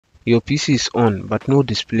Your PC is on but no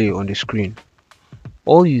display on the screen.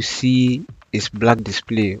 All you see is black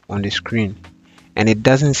display on the screen and it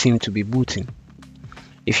doesn't seem to be booting.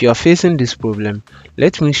 If you are facing this problem,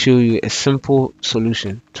 let me show you a simple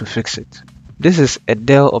solution to fix it. This is a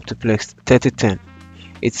Dell OptiPlex 3010.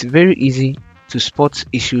 It's very easy to spot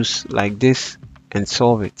issues like this and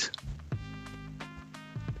solve it.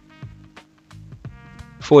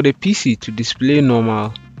 For the PC to display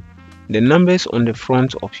normal, the numbers on the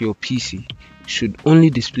front of your PC should only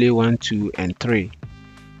display 1, 2, and 3,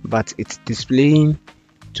 but it's displaying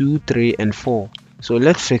 2, 3, and 4. So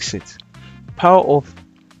let's fix it. Power off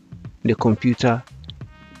the computer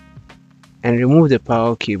and remove the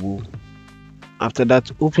power cable. After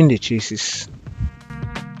that, open the chassis.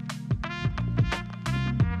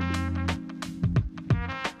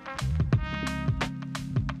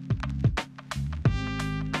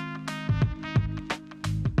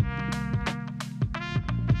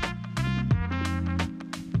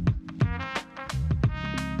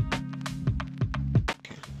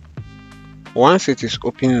 Once it is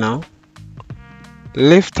open now,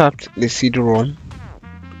 lift up the CD-ROM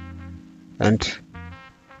and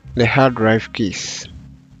the hard drive case,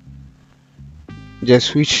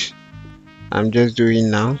 just which I'm just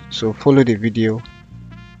doing now. So follow the video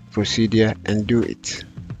procedure and do it.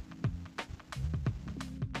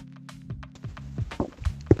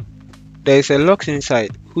 There is a lock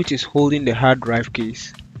inside which is holding the hard drive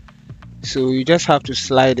case, so you just have to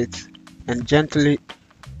slide it and gently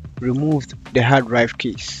remove the hard drive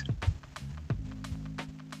case.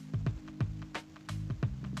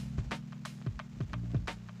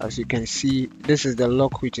 As you can see, this is the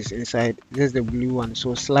lock which is inside. This is the blue one,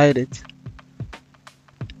 so slide it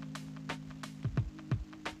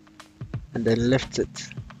and then lift it.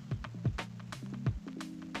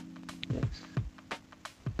 Yes.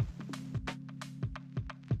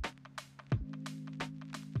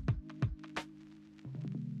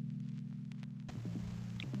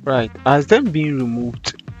 Right, as them being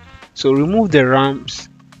removed, so remove the RAMs.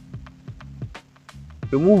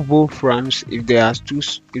 Remove both RAMs if there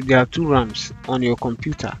are two RAMs on your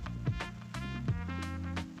computer.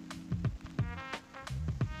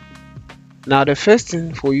 Now the first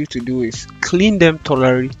thing for you to do is clean them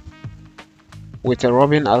thoroughly with a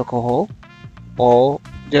rubbing alcohol or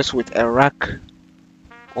just with a rack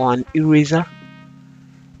or an eraser,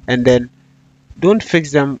 and then don't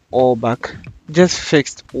fix them all back, just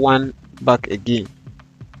fix one back again.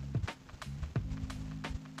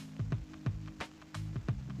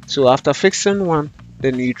 So after fixing one,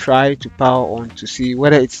 then you try to power on to see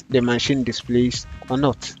whether the machine displays or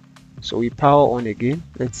not. So we power on again.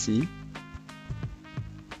 Let's see.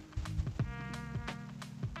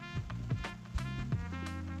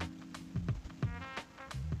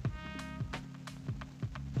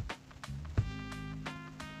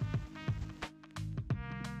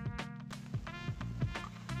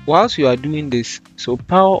 Whilst you are doing this, so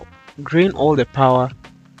drain all the power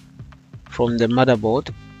from the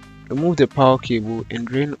motherboard. Remove the power cable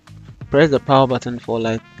and press the power button for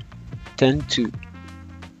like 10 to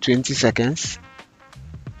 20 seconds.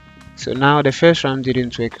 So now the first RAM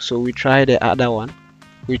didn't work, so we try the other one,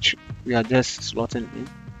 which we are just slotting in.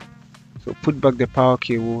 So put back the power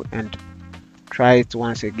cable and try it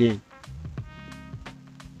once again.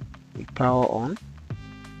 We power on.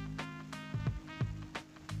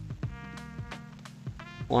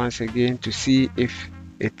 Once again to see if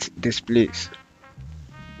it displays.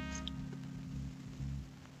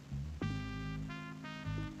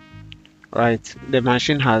 Right, the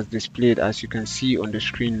machine has displayed as you can see on the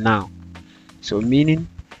screen now. So meaning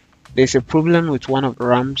there's a problem with one of the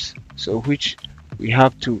RAMs, so which we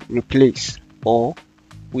have to replace or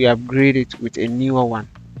we upgrade it with a newer one.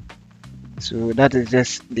 So that is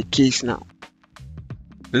just the case now.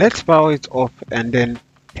 Let's power it off and then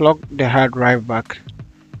plug the hard drive back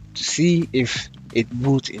to see if it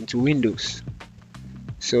boots into Windows.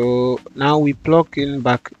 So now we plug in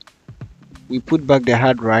back, we put back the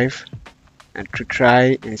hard drive and to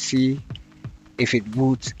try and see if it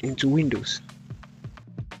boots into Windows.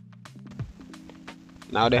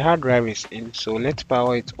 Now the hard drive is in, so let's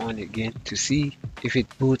power it on again to see if it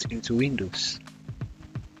boots into Windows.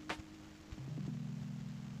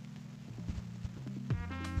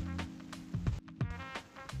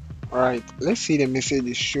 Alright, let's see the message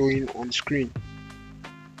is showing on screen.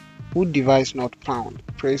 Boot device not found.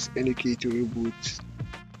 Press any key to reboot.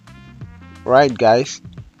 Right guys,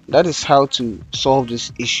 that is how to solve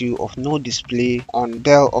this issue of no display on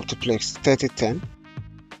Dell OptiPlex 3010.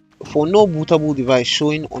 For no bootable device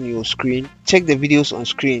showing on your screen, check the videos on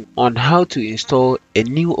screen on how to install a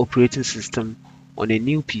new operating system on a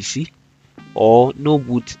new PC, or no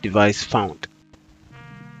boot device found.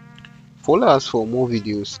 Follow us for more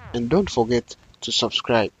videos and don't forget to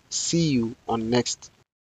subscribe. See you on next